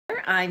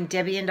I'm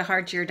Debbie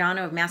Indihar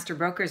Giordano of Master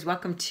Brokers.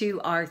 Welcome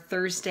to our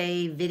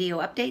Thursday video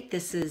update.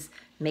 This is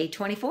May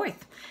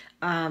 24th.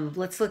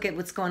 Let's look at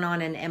what's going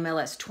on in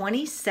MLS.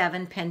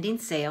 27 pending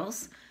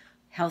sales,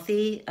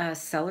 healthy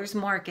seller's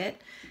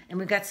market, and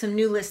we've got some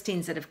new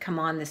listings that have come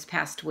on this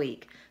past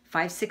week.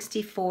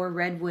 564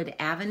 Redwood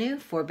Avenue,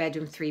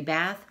 4-bedroom,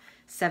 3-bath,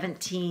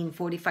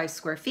 1745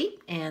 square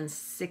feet, and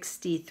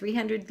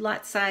 6,300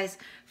 lot size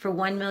for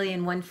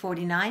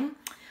 $1,149,000.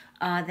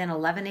 Then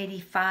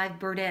 1185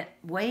 Burdett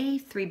Way,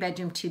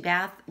 3-bedroom,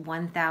 2-bath,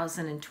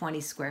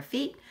 1,020 square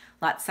feet,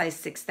 lot size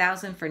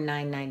 6,000 for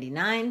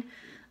 $999.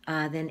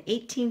 Then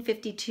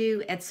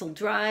 1852 Edsel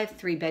Drive,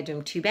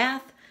 3-bedroom,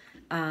 2-bath,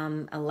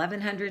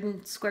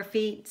 1,100 square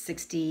feet,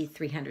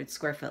 6,300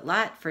 square foot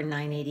lot for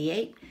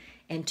 $988.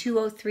 And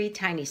 203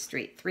 Tiny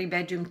Street,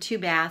 3-bedroom,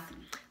 2-bath,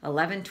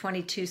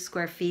 1,122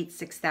 square feet,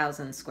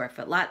 6,000 square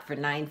foot lot for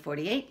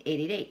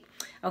 $948.88.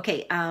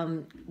 Okay,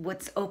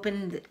 what's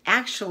opened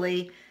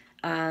actually?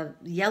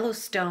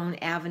 Yellowstone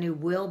Avenue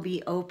will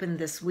be open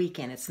this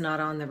weekend. It's not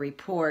on the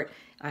report.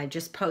 I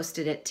just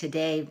posted it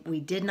today. We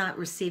did not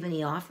receive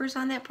any offers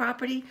on that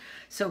property,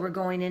 so we're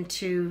going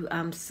into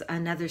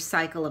another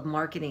cycle of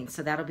marketing.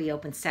 So that'll be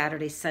open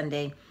Saturday,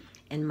 Sunday,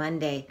 and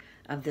Monday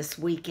of this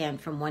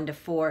weekend from 1 to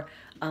 4.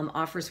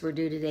 Offers were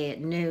due today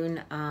at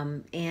noon,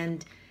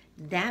 and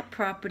that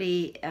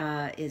property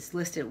is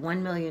listed at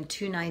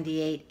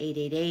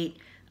 $1,298,888.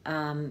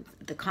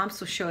 The comps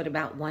will show at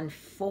about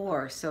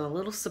 1.4, so a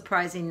little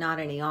surprising, not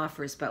any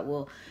offers, but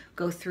we'll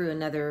go through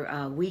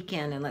another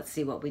weekend and let's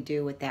see what we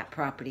do with that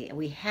property. And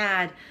we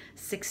had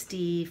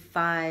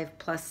 65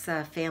 plus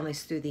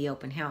families through the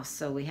open house,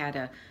 so we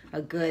had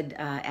a good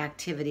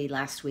activity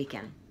last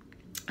weekend,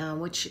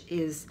 which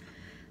is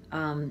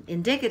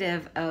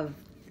indicative of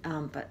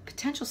but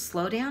potential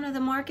slowdown of the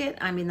market.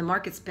 I mean, the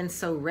market's been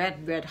so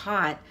red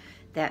hot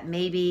that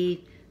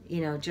maybe,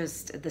 you know,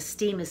 just the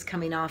steam is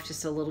coming off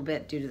just a little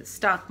bit due to the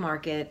stock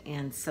market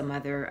and some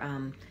other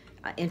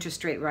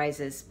interest rate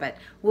rises, but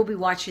we'll be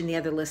watching the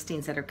other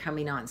listings that are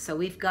coming on. So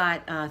we've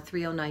got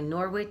 309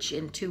 Norwich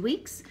in 2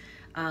 weeks,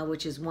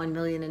 which is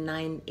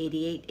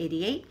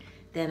 $1,009,8888.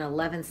 Then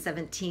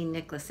 1117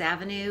 Nicholas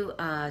Avenue,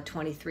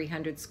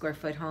 2,300 square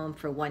foot home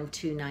for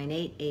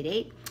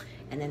 $1,298,88.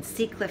 And then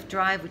Seacliff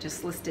Drive, we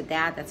just listed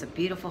that. That's a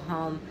beautiful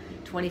home,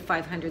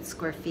 2,500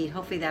 square feet.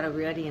 Hopefully that'll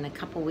be ready in a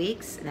couple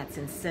weeks. And that's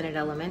in Senate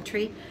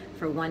Elementary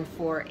for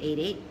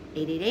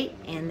 $1,488,888.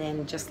 And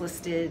then just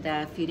listed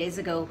a few days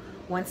ago,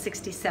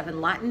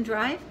 167 Lawton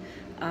Drive.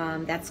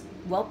 That's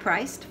well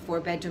priced,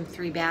 4-bedroom,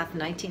 3-bath,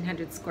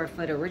 1,900 square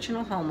foot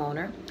original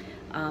homeowner.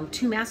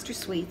 2 master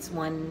suites,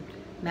 1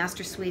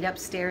 master suite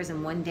upstairs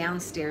and 1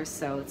 downstairs.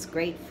 So it's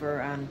great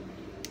for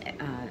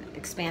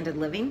expanded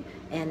living,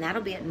 and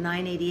that'll be at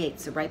 $988,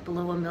 so right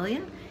below $1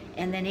 million.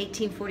 And then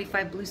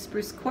 1845 Blue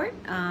Spruce Court,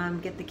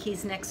 get the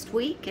keys next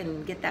week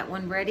and get that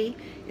one ready.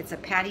 It's a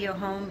patio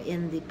home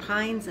in the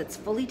Pines that's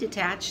fully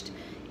detached,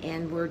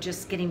 and we're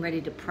just getting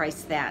ready to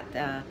price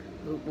that.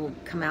 We'll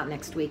come out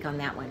next week on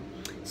that one.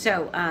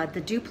 So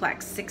the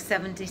duplex,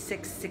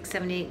 676,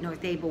 678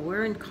 North Able,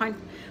 we're in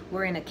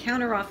a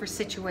counter offer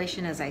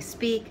situation as I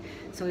speak.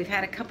 So we've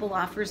had a couple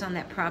offers on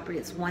that property.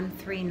 It's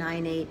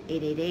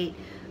 $1,398,888.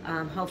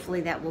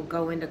 Hopefully that will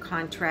go into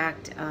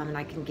contract, and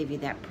I can give you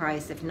that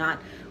price. If not,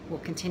 we'll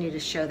continue to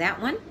show that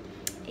one.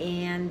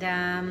 And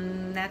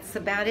that's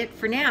about it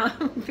for now.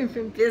 We've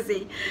been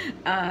busy.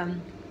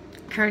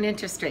 Current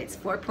interest rates,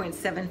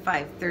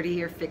 4.75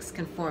 30-year fixed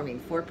conforming,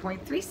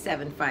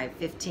 4.375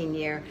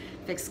 15-year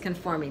fixed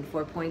conforming,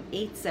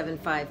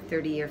 4.875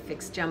 30-year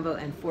fixed jumbo,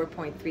 and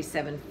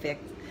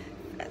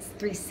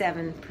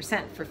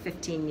 4.37% for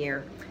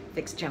 15-year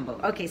fixed jumbo.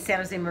 Okay, San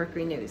Jose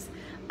Mercury News.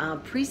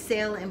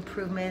 Pre-sale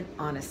improvement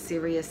on a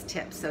serious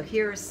tip. So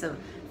here are some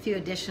few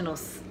additional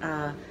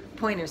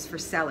pointers for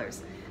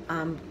sellers.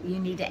 You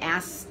need to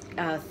ask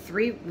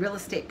 3 real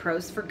estate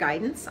pros for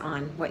guidance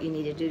on what you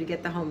need to do to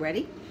get the home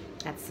ready.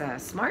 That's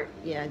smart.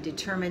 Yeah,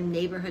 determine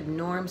neighborhood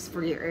norms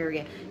for your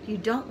area. You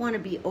don't want to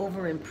be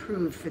over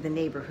improved for the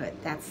neighborhood.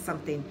 That's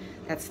something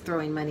that's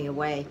throwing money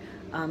away.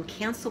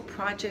 Cancel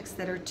projects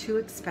that are too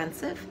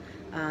expensive.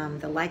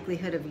 The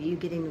likelihood of you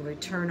getting a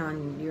return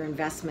on your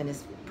investment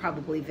is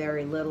probably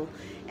very little.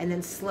 And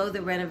then slow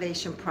the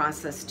renovation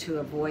process to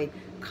avoid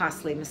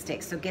costly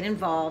mistakes. So get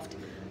involved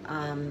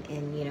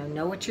and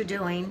know what you're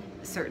doing.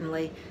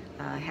 Certainly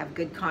have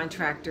good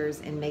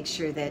contractors and make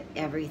sure that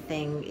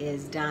everything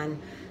is done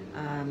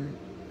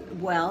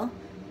well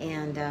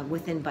and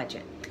within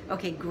budget.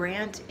 Okay,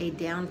 grant a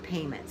down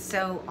payment.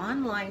 So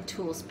online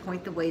tools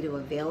point the way to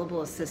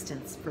available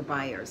assistance for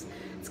buyers.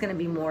 It's going to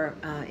be more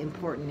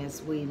important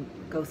as we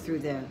go through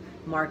the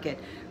market.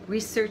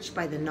 Research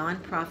by the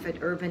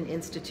nonprofit Urban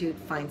Institute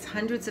finds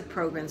hundreds of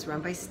programs run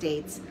by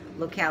states,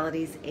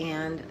 localities,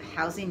 and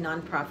housing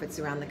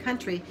nonprofits around the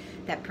country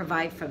that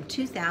provide from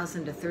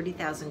 $2,000 to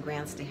 $30,000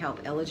 grants to help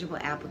eligible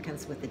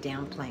applicants with the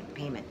down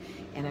payment.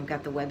 And I've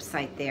got the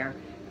website there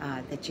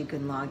that you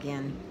can log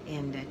in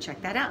and check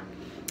that out.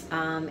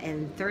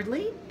 And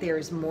thirdly,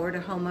 there's more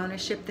to home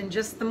ownership than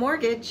just the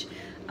mortgage.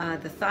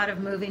 The thought of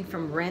moving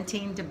from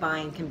renting to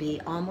buying can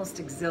be almost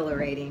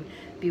exhilarating.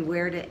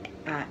 Beware to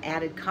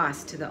added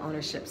costs to the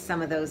ownership.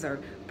 Some of those are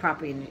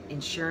property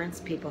insurance.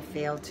 People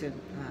fail to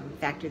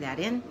factor that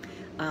in.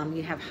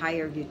 You have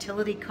higher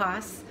utility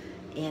costs,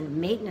 and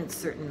maintenance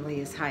certainly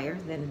is higher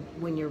than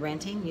when you're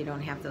renting. You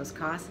don't have those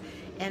costs.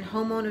 And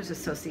homeowners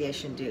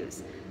association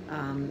dues.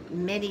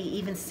 Many,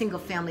 even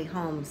single-family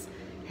homes,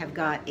 have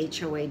got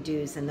HOA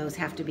dues, and those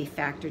have to be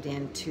factored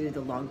into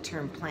the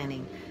long-term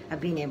planning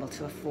of being able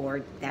to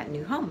afford that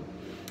new home.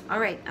 All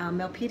right,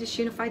 Milpitas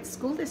Unified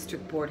School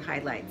District Board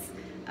highlights.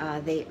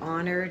 They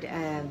honored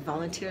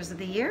Volunteers of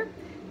the Year,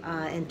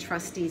 and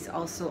trustees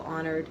also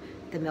honored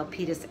the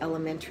Milpitas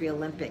Elementary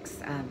Olympics,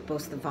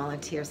 both the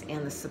volunteers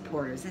and the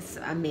supporters. It's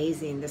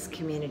amazing, this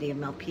community of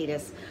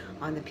Milpitas,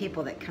 on the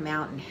people that come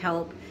out and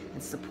help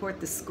and support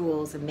the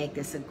schools and make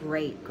this a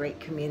great, great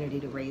community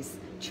to raise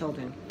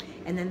children.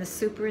 And then the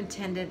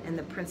superintendent and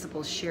the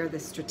principals share the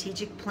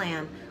strategic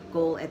plan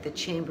goal at the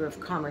Chamber of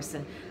Commerce.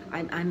 And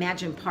I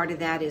imagine part of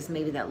that is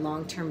maybe that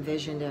long-term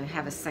vision to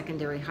have a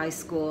secondary high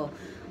school,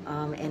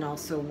 and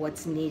also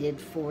what's needed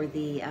for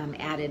the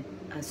added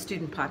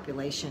student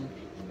population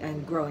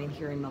and growing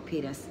here in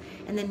Milpitas.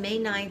 And then May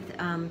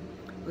 9th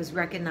was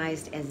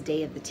recognized as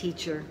Day of the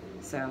Teacher.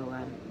 So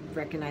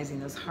recognizing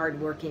those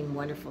hardworking,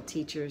 wonderful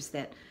teachers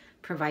that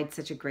provide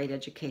such a great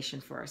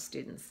education for our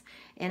students.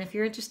 And if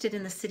you're interested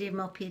in the City of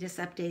Milpitas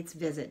updates,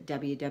 visit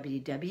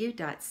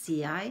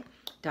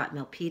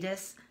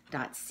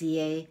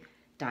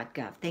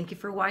www.ci.milpitas.ca.gov. Thank you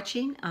for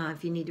watching.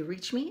 If you need to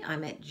reach me,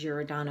 I'm at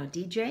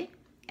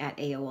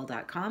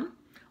giordanodj@aol.com,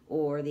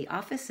 or the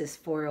office is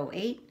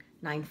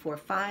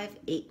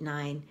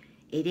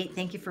 408-945-8988.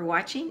 Thank you for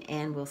watching,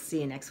 and we'll see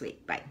you next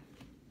week. Bye.